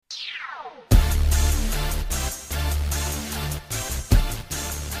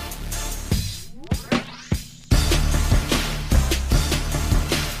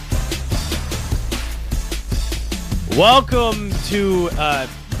Welcome to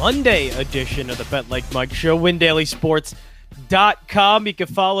Monday edition of the Bet Like Mike Show, WinDailySports.com. You can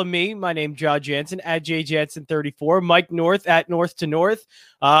follow me. My name's John Jansen, at JJansen34. Mike North, at North to North.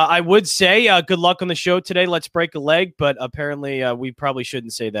 I would say good luck on the show today. Let's break a leg, but apparently we probably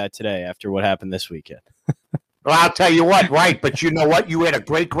shouldn't say that today after what happened this weekend. Well, I'll tell you what, right? But you know what? You had a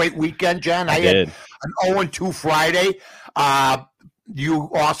great weekend, John. I did. Had an 0-2 Friday.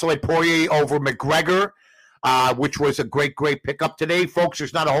 You also had Poirier over McGregor, which was a great pickup today. Folks,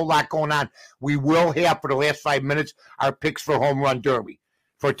 there's not a whole lot going on. We will have, for the last 5 minutes, our picks for Home Run Derby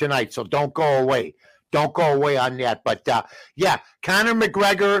for tonight. So don't go away. Don't go away on that. But, yeah, Conor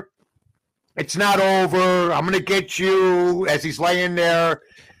McGregor, it's not over. I'm going to get you as he's laying there.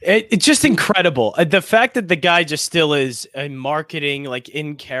 It's just incredible. The fact that the guy just still is a marketing, like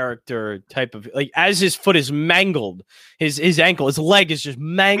in character type of, like as his foot is mangled, his ankle, his leg is just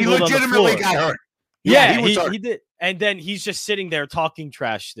mangled. He legitimately got hurt. Yeah, he did. And then he's just sitting there talking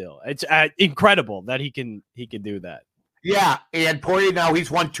trash still. It's incredible that he can do that. Yeah, and Poirier now he's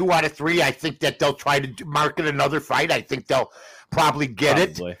won 2 out of 3. I think that they'll try to market another fight. I think they'll probably get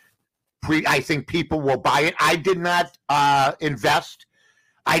it. I think people will buy it. I did not invest.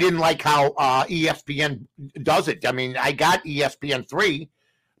 I didn't like how ESPN does it. I mean, I got ESPN 3,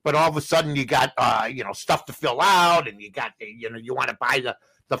 but all of a sudden you got stuff to fill out, and you got you want to buy the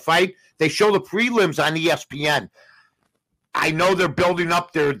fight. They show the prelims on ESPN. I know they're building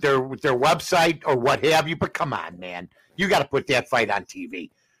up their website or what have you, but come on, man, you got to put that fight on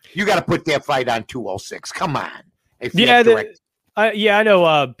TV. You got to put that fight on 206. Come on. I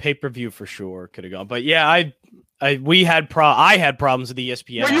know pay-per-view for sure could have gone, but yeah, I had problems with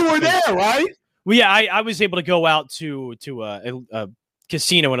ESPN. Well, you were there, right? Well, yeah, I was able to go out to a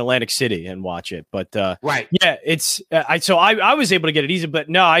casino in Atlantic City and watch it, but right, yeah, it's I was able to get it easy, but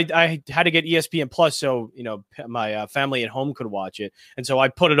no, I had to get ESPN Plus so my family at home could watch it, and so I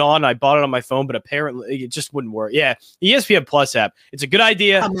put it on. I bought it on my phone, but apparently it just wouldn't work. Yeah, the ESPN Plus app, it's a good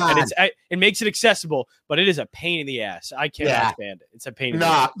idea, and it makes it accessible, but it is a pain in the ass. I cannot stand it. It's a pain in the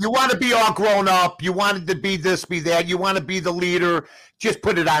ass. You want to be all grown up. You wanted to be this, be that. You want to be the leader. Just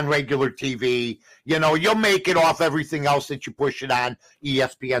put it on regular TV. You'll make it off everything else that you push it on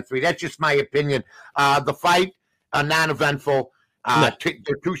ESPN 3. That's just my opinion. The fight, non-eventful.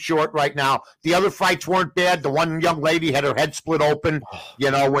 They're too short right now. The other fights weren't bad. The one young lady had her head split open,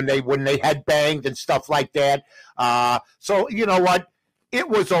 when they head banged and stuff like that. So you know what? It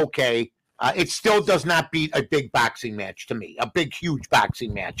was okay. It still does not beat a big boxing match to me, a big, huge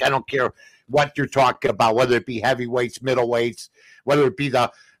boxing match. I don't care what you're talking about, whether it be heavyweights, middleweights, whether it be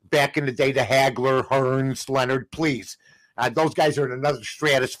back in the day, the Hagler, Hearns, Leonard, please. Those guys are in another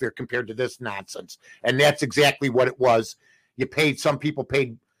stratosphere compared to this nonsense. And that's exactly what it was. Some people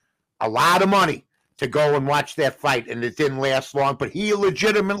paid a lot of money to go and watch that fight, and it didn't last long. But he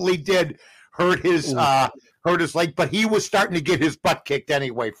legitimately did hurt his leg, but he was starting to get his butt kicked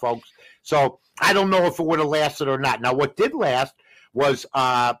anyway, folks. So I don't know if it would have lasted or not. Now, what did last was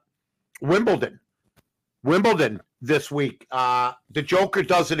Wimbledon. Wimbledon this week. The Joker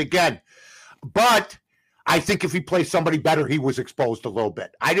does it again. But I think if he plays somebody better, he was exposed a little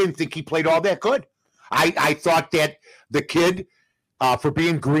bit. I didn't think he played all that good. I thought that the kid, for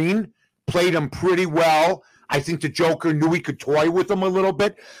being green, played him pretty well. I think the Joker knew he could toy with him a little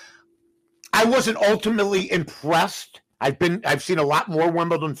bit. I wasn't ultimately impressed. I've seen a lot more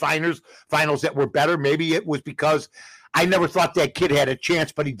Wimbledon finals that were better. Maybe it was because I never thought that kid had a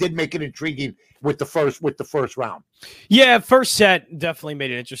chance, but he did make it intriguing with the first round. Yeah, first set definitely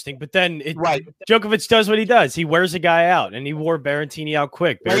made it interesting, but then Djokovic does what he does. He wears a guy out, and he wore Berrettini out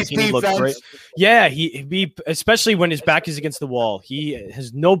quick. Berrettini looked great. Yeah, he especially when his back is against the wall, he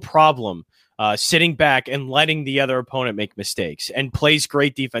has no problem sitting back and letting the other opponent make mistakes and plays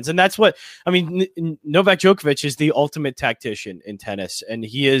great defense. And that's what, Novak Djokovic is the ultimate tactician in tennis. And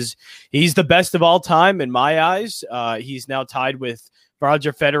he's the best of all time in my eyes. He's now tied with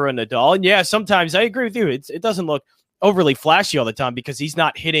Roger Federer and Nadal. And yeah, sometimes I agree with you. It doesn't look overly flashy all the time because he's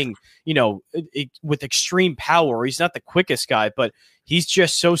not hitting, with extreme power. He's not the quickest guy, but he's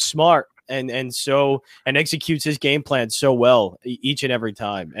just so smart. And executes his game plan so well each and every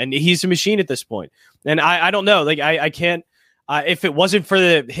time. And he's a machine at this point. And I don't know, I can't, if it wasn't for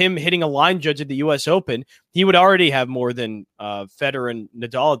him hitting a line judge at the U.S. Open, he would already have more than Federer and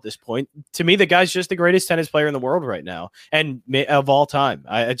Nadal at this point. To me, the guy's just the greatest tennis player in the world right now and of all time.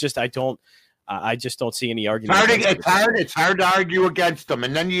 I just don't see any argument. It's hard to argue against him.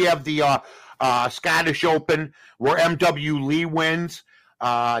 And then you have the Scottish Open where MW Lee wins.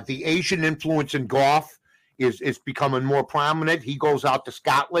 The Asian influence in golf is becoming more prominent. He goes out to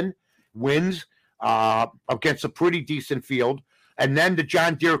Scotland, wins. against a pretty decent field. And then the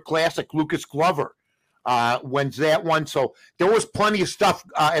John Deere Classic, Lucas Glover wins that one. So there was plenty of stuff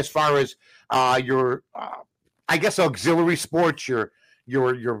as far as your, I guess, auxiliary sports, your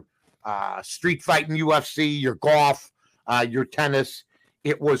street fighting UFC, your golf, your tennis.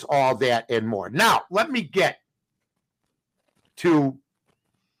 It was all that and more. Now, let me get to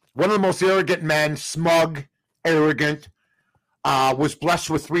one of the most arrogant men, smug, arrogant, was blessed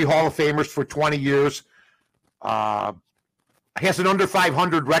with 3 Hall of Famers for 20 years. Has an under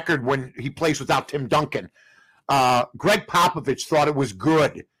 500 record when he plays without Tim Duncan. Greg Popovich thought it was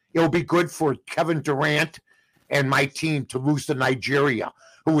good. It'll be good for Kevin Durant and my team to lose to Nigeria,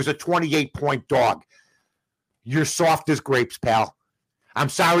 who was a 28-point dog. You're soft as grapes, pal. I'm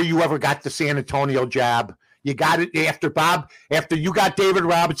sorry you ever got the San Antonio job. You got it after you got David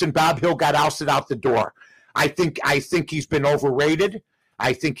Robinson, Bob Hill got ousted out the door. I think he's been overrated.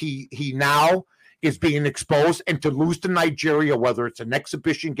 I think he now is being exposed, and to lose to Nigeria, whether it's an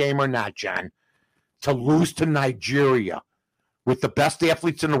exhibition game or not, John, to lose to Nigeria with the best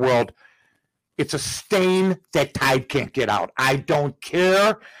athletes in the world, it's a stain that Tide can't get out. I don't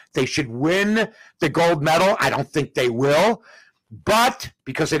care. They should win the gold medal. I don't think they will, but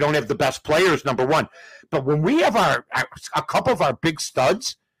because they don't have the best players, number one. But when we have a couple of our big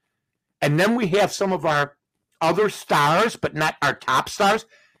studs, and then we have some of our other stars, but not our top stars,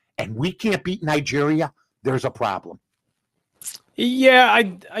 and we can't beat Nigeria, there's a problem.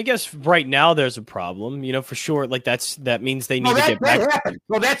 Yeah, I guess right now there's a problem, for sure. Like that means they need to get back.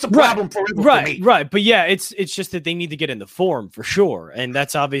 Well, that's a problem for me. Right. But yeah, it's just that they need to get in the form for sure, and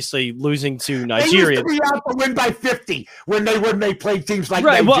that's obviously losing to Nigeria. They used to be out to win by 50 when they played teams like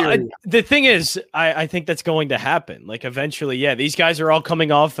Nigeria. Well, the thing is, I think that's going to happen. Like eventually, yeah, these guys are all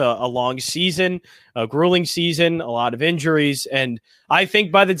coming off a long season, a grueling season, a lot of injuries, and I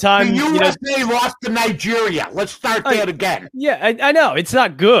think by the time the USA lost to Nigeria, let's start that again. Yeah, I know it's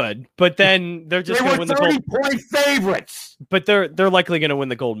not good, but then they're just going to win the gold. 30-point favorites, but they're likely going to win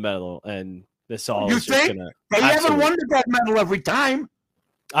the gold medal, and this all. You is think just they haven't won the gold medal every time?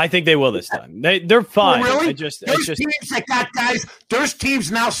 I think they will this time. They're fine. Oh, really? There's teams that got guys. There's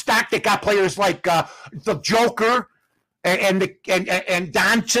teams now stacked that got players like the Joker and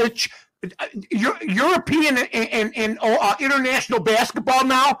Doncic. European and international basketball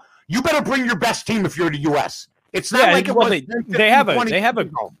now, you better bring your best team if you're the U.S. It's not like it was.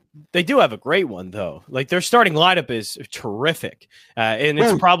 They do have a great one though. Like their starting lineup is terrific, and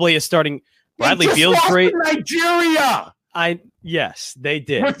it's probably a starting. Bradley Beal's great. Nigeria. Yes, they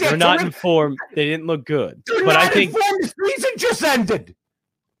did. They're not in form. They didn't look good. But I think the season just ended.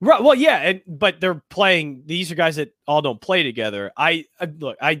 Right. Well, yeah, but they're playing. These are guys that all don't play together.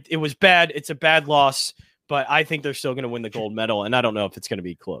 It was bad. It's a bad loss, but I think they're still going to win the gold medal, and I don't know if it's going to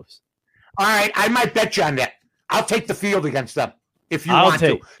be close. All right, I might bet you on that. I'll take the field against them if you want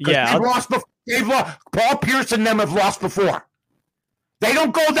to. Yeah, they've lost. Paul Pierce and them have lost before. They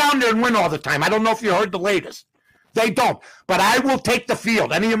don't go down there and win all the time. I don't know if you heard the latest. They don't. But I will take the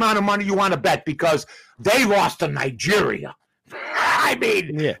field, any amount of money you want to bet, because they lost to Nigeria. I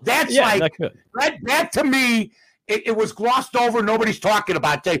mean, that's like that to me. It was glossed over. Nobody's talking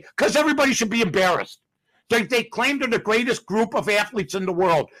about it because everybody should be embarrassed. They claim they're the greatest group of athletes in the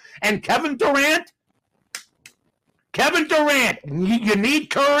world. And Kevin Durant, you need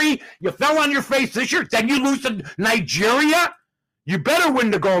Curry. You fell on your face this year. Then you lose to Nigeria. You better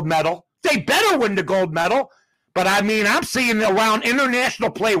win the gold medal. They better win the gold medal. But, I mean, I'm seeing around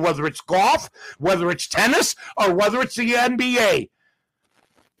international play, whether it's golf, whether it's tennis, or whether it's the NBA.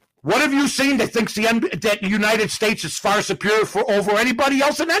 What have you seen that thinks that the United States is far superior over anybody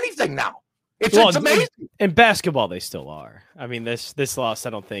else in anything now? It's amazing. In basketball, they still are. I mean, this loss, I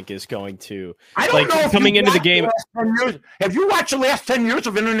don't think, is going to I don't know if coming into the game. Have you watched the last 10 years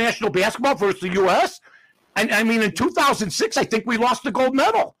of international basketball versus the U.S.? And I mean, in 2006, I think we lost the gold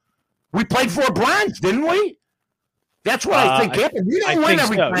medal. We played for a bronze, didn't we? That's what I think happened. You don't win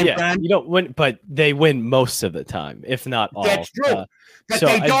every time, man. You don't win, but they win most of the time, if not all. That's true. But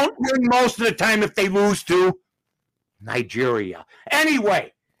they don't win most of the time if they lose to Nigeria.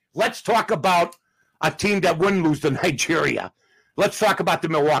 Anyway, let's talk about a team that wouldn't lose to Nigeria. Let's talk about the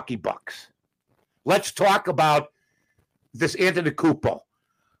Milwaukee Bucks. Let's talk about this Antetokounmpo.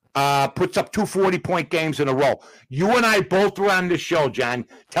 Puts up 2 40-point games in a row. You and I both were on this show, John,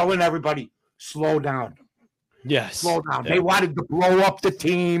 telling everybody, slow down. Yes. Slow down. Yeah. They wanted to blow up the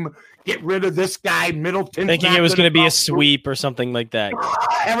team, get rid of this guy, Middleton. Thinking it was going to be a sweep or something like that.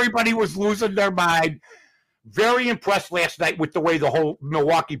 Everybody was losing their mind. Very impressed last night with the way the whole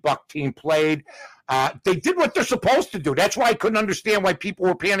Milwaukee Buck team played. They did what they're supposed to do. That's why I couldn't understand why people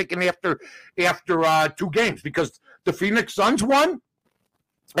were panicking after 2 games, because the Phoenix Suns won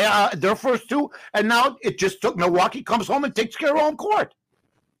their first 2, and now it just took Milwaukee comes home and takes care of home court.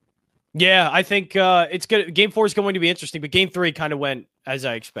 Yeah, I think it's good. Game 4 is going to be interesting, but Game 3 kind of went as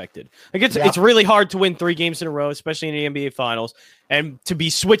I expected. Like it's really hard to win 3 games in a row, especially in the NBA Finals, and to be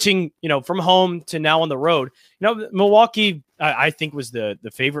switching, from home to now on the road. Milwaukee, I think, was the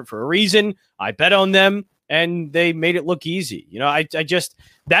favorite for a reason. I bet on them, and they made it look easy. I just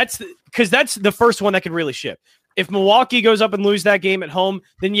that's the first one that could really shift. If Milwaukee goes up and lose that game at home,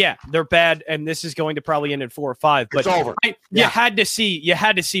 then yeah, they're bad, and this is going to probably end in 4 or 5. But it's over. You had to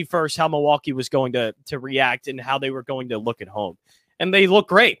see first how Milwaukee was going to react and how they were going to look at home, and they look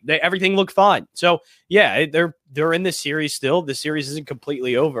great. Everything looked fine. So yeah, they're in this series still. The series isn't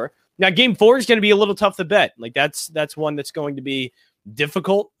completely over. Now, Game 4 is going to be a little tough to bet. Like that's one that's going to be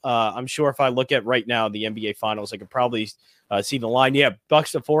difficult. I'm sure if I look at right now the NBA Finals, I could probably see the line. Yeah,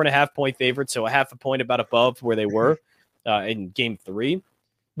 Bucks are 4.5-point favorites, so a half a point about above where they were in Game 3.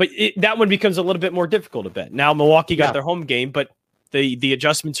 But that one becomes a little bit more difficult to bet. Now Milwaukee got their home game, but the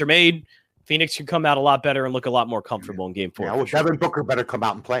adjustments are made. Phoenix can come out a lot better and look a lot more comfortable in Game 4. Yeah, Devin Booker better come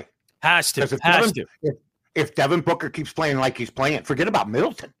out and play. Has to. If Devin Booker keeps playing like he's playing, forget about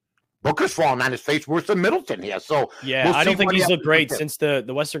Middleton. Booker's falling on his face worse than Middleton here. So yeah, I don't think he's looked great since the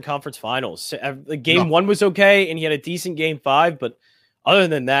Western Conference Finals. Game 1 was okay, and he had a decent Game 5, but other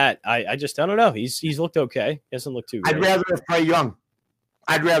than that, I don't know. He's looked okay. He hasn't looked too great. I'd rather have Trae Young.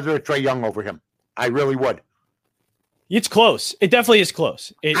 I'd rather have Trae Young over him. I really would. It's close. It definitely is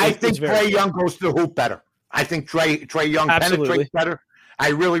close. I think Trae Young goes to the hoop better. I think Trae Young penetrates better. I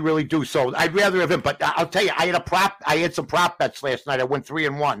really, really do. So I'd rather have him. But I'll tell you, I had some prop bets last night. I went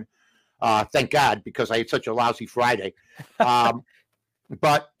 3-1. Thank God, because I had such a lousy Friday.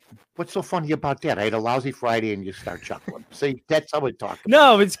 But what's so funny about that? I had a lousy Friday and you start chuckling. See, that's how we talk.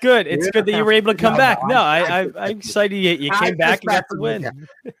 No, it's good. It's good that you were able to come back. No, I'm excited you came back and got the win.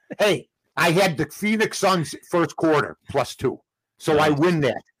 Hey, I had the Phoenix Suns first quarter +2. So nice.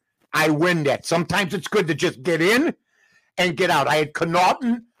 I win that. Sometimes it's good to just get in and get out. I had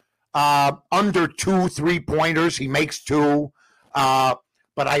Connaughton under 2 3-pointers. He makes 2.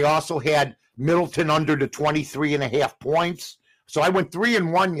 But I also had Middleton under the 23.5 points. So I went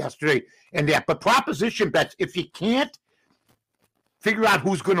 3-1 yesterday and that. But proposition bets, if you can't figure out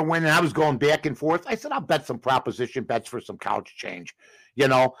who's going to win, and I was going back and forth, I said I'll bet some proposition bets for some couch change.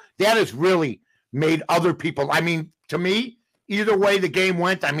 That has really made other people. I mean, to me, either way the game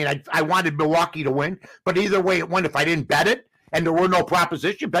went, I mean, I wanted Milwaukee to win, but either way it went, if I didn't bet it and there were no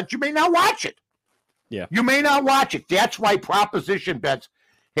proposition bets, you may not watch it. Yeah. You may not watch it. That's why proposition bets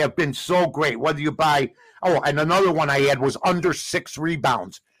have been so great. Whether you buy, and another one I had was under 6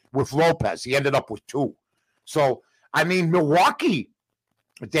 rebounds with Lopez. He ended up with 2. So, I mean, Milwaukee,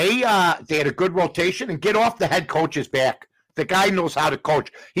 they had a good rotation, and get off the head coach's back. The guy knows how to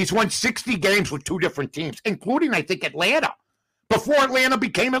coach. He's won 60 games with 2 different teams, including, I think, Atlanta, before Atlanta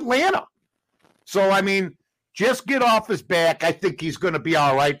became Atlanta. So, I mean, just get off his back. I think he's going to be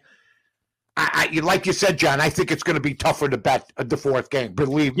all right. I like you said, John, I think it's going to be tougher to bet the 4th game.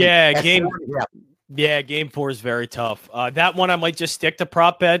 Believe me. Yeah, Game 4 is very tough. That one I might just stick to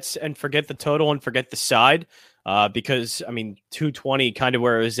prop bets and forget the total and forget the side because, I mean, 220 kind of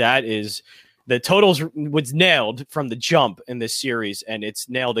where it was at is the totals was nailed from the jump in this series, and it's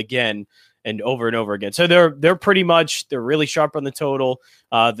nailed again and over again. So they're pretty much, they're really sharp on the total.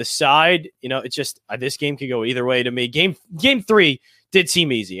 The side, it's just this game could go either way to me. Game 3 did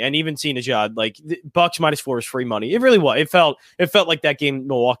seem easy, and even seeing Najad, like Bucks -4 is free money. It really was. It felt like that game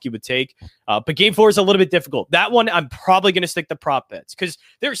Milwaukee would take. But Game 4 is a little bit difficult. That one I'm probably going to stick to prop bets because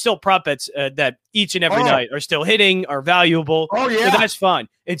there's still prop bets that each and every night are still hitting, are valuable. Oh yeah, so that's fine.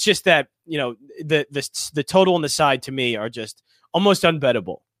 It's just that the total on the side to me are just almost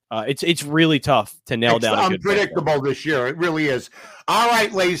unbettable. It's really tough to nail down. It's unpredictable this year. It really is. All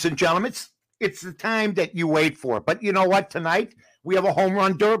right, ladies and gentlemen, it's the time that you wait for. But you know what? Tonight we have a home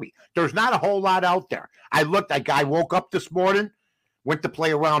run derby. There's not a whole lot out there. I woke up this morning, went to play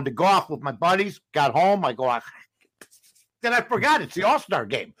a round of golf with my buddies, got home. Then I forgot it's the All-Star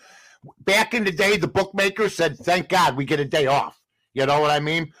game. Back in the day, the bookmakers said, thank God we get a day off. You know what I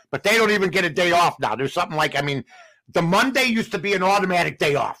mean? But they don't even get a day off now. There's something like, the Monday used to be an automatic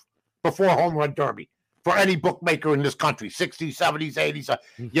day off before home run derby for any bookmaker in this country, 60s, 70s,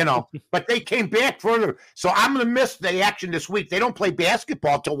 80s, But they came back further. So I'm going to miss the action this week. They don't play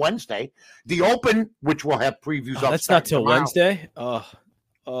basketball till Wednesday. The Open, which we'll have previews of. That's not till Wednesday?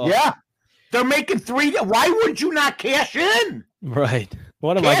 Yeah. They're making 3. Why would you not cash in? Right.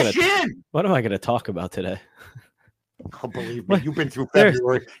 What am I gonna talk about today? Oh, believe me, you've been through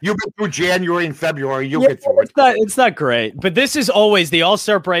February. You've been through January and February. You'll get through it. It's not great, but this is always the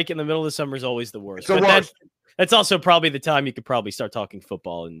All-Star break in the middle of the summer is always the worst. That's also probably the time you could probably start talking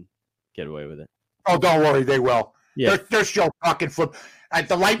football and get away with it. Oh, don't worry, they will. Yeah, they're still talking football.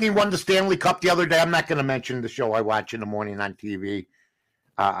 The Lightning won the Stanley Cup the other day. I'm not going to mention the show I watch in the morning on TV,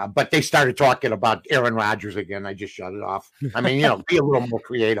 but they started talking about Aaron Rodgers again. I just shut it off. I mean, be a little more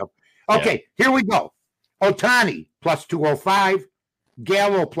creative. Okay, Here we go. Ohtani plus 205,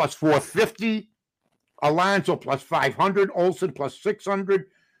 Gallo plus 450, Alonso plus 500, Olsen plus 600,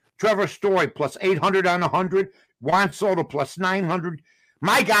 Trevor Story plus 800 on 100, Juan Soto plus 900.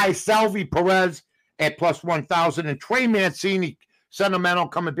 My guy Salvi Perez at plus 1,000, and Trey Mancini, sentimental,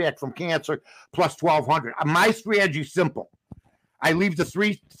 coming back from cancer, plus 1,200. My strategy is simple. I leave the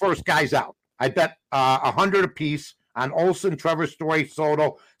three first guys out. I bet 100 apiece on Olsen, Trevor Story,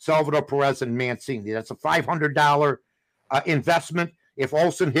 Soto, Salvador Perez, and Mancini. That's a $500 investment. If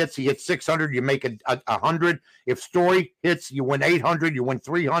Olsen hits, he hits 600. You make it 100. If Story hits, you win 800. You win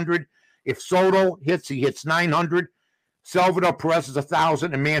 300. If Soto hits, he hits 900. Salvador Perez is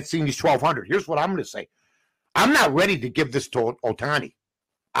 1,000, and Mancini's 1,200. Here's what I'm going to say. I'm not ready to give this to Ohtani.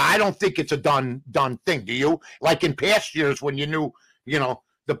 I don't think it's a done thing. Do you? Like in past years when you knew,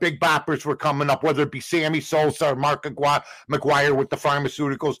 the big boppers were coming up, whether it be Sammy Sosa or Mark McGwire with the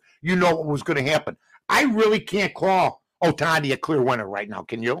pharmaceuticals, you know what was going to happen. I really can't call Ohtani a clear winner right now.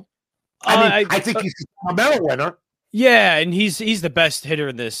 Can you? I think he's a medal winner. Yeah, and he's the best hitter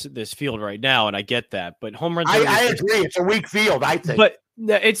in this field right now, and I get that. But home runs, I agree. It's a weak field, I think. But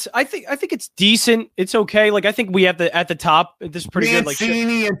I think it's decent. It's okay. Like I think we have at the top. This is pretty good. Like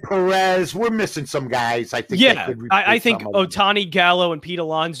Mancini and Perez, we're missing some guys. I think. Yeah, I think Ohtani, Gallo, and Pete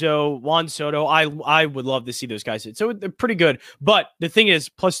Alonso, Juan Soto. I would love to see those guys hit. So they're pretty good. But the thing is,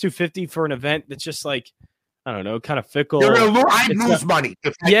 plus 250 for an event that's just like, I don't know, kind of fickle. I'd lose money.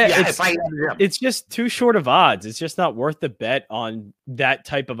 If I had him. It's just too short of odds. It's just not worth the bet on that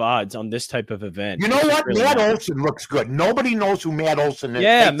type of odds on this type of event. You know what? Really Matt Olson looks good. Nobody knows who Matt Olson is.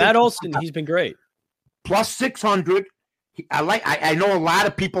 Yeah, Matt Olson, he's been great. Plus 600. I know a lot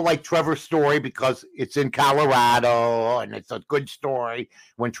of people like Trevor Story because it's in Colorado and it's a good story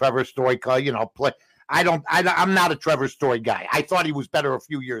when Trevor Story play. I'm not a Trevor Story guy. I thought he was better a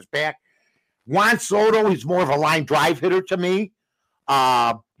few years back. Juan Soto is more of a line drive hitter to me.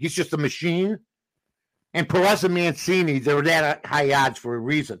 He's just a machine. And Perez and Mancini, they're that high odds for a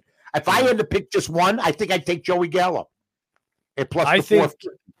reason. If I had to pick just one, I think I'd take Joey Gallo at plus the fourth.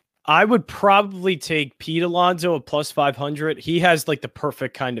 I would probably take Pete Alonso at plus 500. He has like the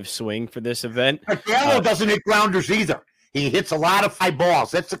perfect kind of swing for this event. But Gallo doesn't hit grounders either. He hits a lot of fly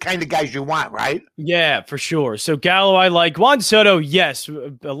balls. That's the kind of guys you want, right? Yeah, for sure. So Gallo, I like. Juan Soto, yes,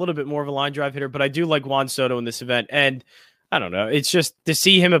 a little bit more of a line drive hitter, but I do like Juan Soto in this event. And I don't know. It's just to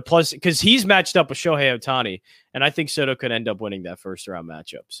see him at plus, because he's matched up with Shohei Ohtani, and I think Soto could end up winning that first round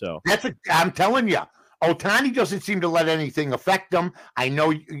matchup. So I'm telling you, Ohtani doesn't seem to let anything affect him. I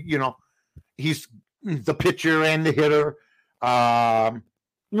know, he's the pitcher and the hitter.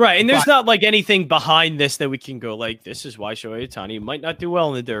 Right, and there's not like anything behind this that we can go like, this is why Shohei Ohtani might not do well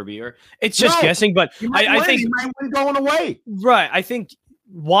in the Derby, or it's just guessing. But I think he might win going away. Right, I think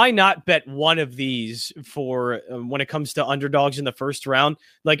why not bet one of these for when it comes to underdogs in the first round?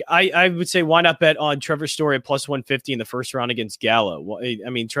 Like I would say, why not bet on Trevor Story at plus 150 in the first round against Gallo? Well, I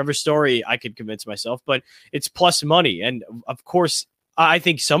mean, Trevor Story, I could convince myself, but it's plus money, and of course, I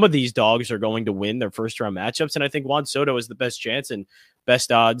think some of these dogs are going to win their first round matchups, and I think Juan Soto is the best chance and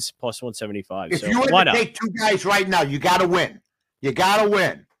best odds, plus 175. If you were to take two guys right now, you got to win. You got to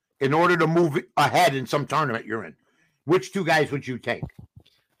win in order to move ahead in some tournament you're in. Which two guys would you take?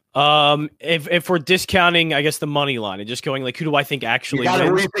 If we're discounting, I guess the money line and just going like, who do I think actually wins?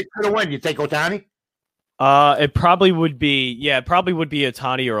 Who do you think could win? You take Ohtani? It probably would be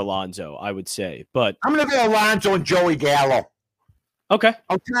Ohtani or Alonso, I would say. But I'm going to go Alonso and Joey Gallo. Okay.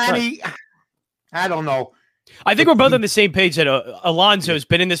 Ohtani, right. I don't know. I think we're both on the same page that Alonso's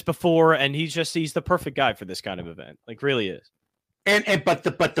been in this before, and he's the perfect guy for this kind of event. Like, really is. But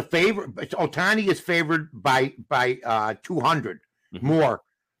the favorite, Ohtani is favored by 200 more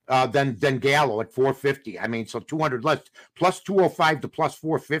than Gallo at 450. I mean, so 200 less, plus 205 to plus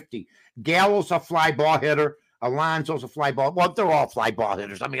 450. Gallo's a fly ball hitter. Alonso's a fly ball. Well, they're all fly ball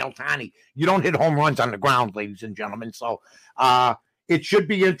hitters. I mean, Ohtani, you don't hit home runs on the ground, ladies and gentlemen. So it should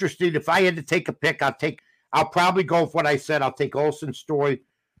be interesting. If I had to take a pick, I'll probably go with what I said. I'll take Olsen, Story,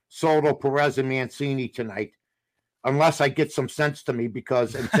 Soto, Perez, and Mancini tonight, unless I get some sense to me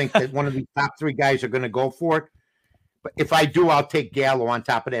and think that one of the top three guys are going to go for it. But if I do, I'll take Gallo on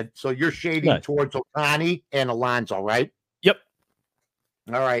top of that. So you're shading towards Ohtani and Alonso, right? Yep.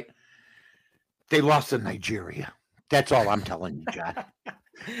 All right. They lost to Nigeria. That's all I'm telling you, John.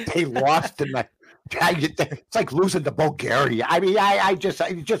 They lost to Nigeria. It's like losing to Bulgaria. I mean,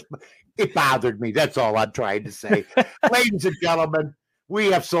 it bothered me. That's all I'm trying to say. Ladies and gentlemen, we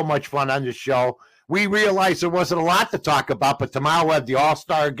have so much fun on the show. We realized there wasn't a lot to talk about, but tomorrow we'll have the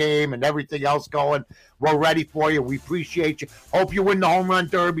All-Star game and everything else going. We're ready for you. We appreciate you. Hope you win the home run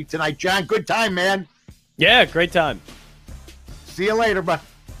derby tonight. John, good time, man. Yeah, great time. See you later, bud.